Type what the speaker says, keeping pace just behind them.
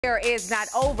Is not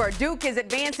over. Duke is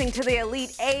advancing to the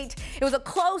Elite Eight. It was a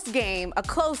close game, a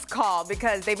close call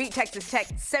because they beat Texas Tech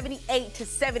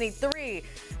 78-73.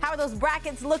 How are those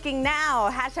brackets looking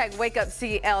now? Hashtag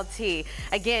WakeUpCLT.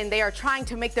 Again, they are trying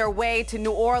to make their way to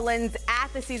New Orleans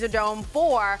at the Caesar Dome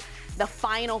for the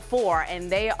Final Four, and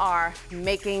they are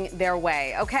making their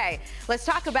way. Okay, let's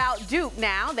talk about Duke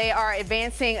now. They are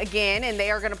advancing again, and they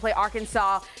are going to play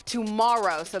Arkansas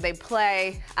tomorrow. So they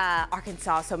play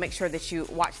Arkansas, so make sure that you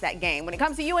watch that game. When it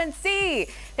comes to UNC, they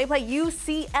play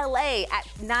UCLA at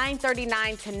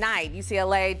 9:39 tonight.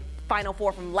 UCLA Final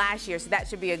Four from last year, so that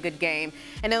should be a good game.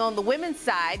 And then on the women's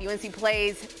side, UNC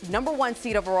plays #1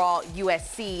 seed overall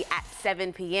USC at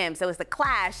 7 p.m. So it's the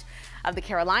clash of the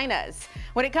Carolinas.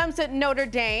 When it comes to Notre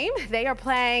Dame, they are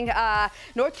playing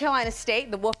North Carolina State,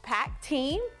 the Wolfpack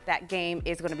team. That game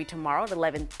is going to be tomorrow at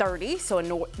 11:30, so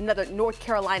another North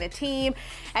Carolina team.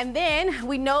 And then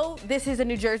we know this is a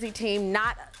New Jersey team,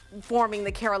 not forming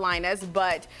the Carolinas,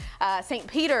 but St.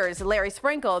 Peter's, Larry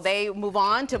Sprinkle, they move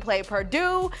on to play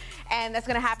Purdue, and that's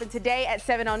going to happen today at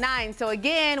 7:09. So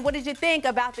again, what did you think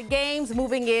about the games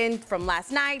moving in from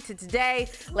last night to today?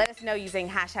 Let us know using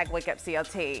hashtag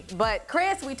WakeUpCLT. But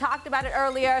Chris, we talked about it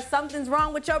earlier. Something's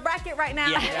wrong with your bracket right now.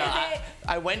 Yeah,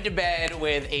 I went to bed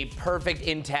with a perfect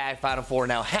intact Final Four.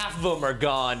 Now half of them are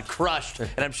gone, crushed,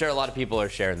 and I'm sure a lot of people are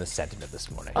sharing this sentiment this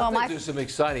morning. I think there's some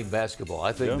exciting basketball.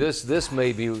 I think this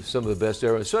may be some of the best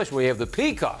era, especially when you have the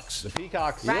Peacocks. The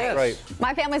Peacocks, right. Yes. Right.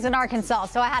 My family's in Arkansas,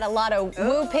 so I had a lot of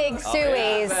woo pig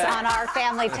sueys on our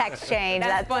family text change.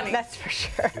 That's funny. That's for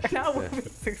sure.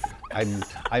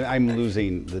 I'm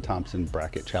losing the Thompson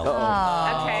bracket challenge.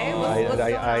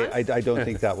 Okay. I don't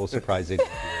think that will surprise anyone.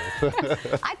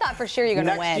 I thought for sure you're going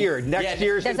to win. Next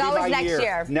year's There's gonna be always my next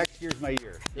year. Next year's my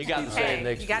year. You got the same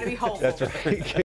next You got to be hopeful. That's right.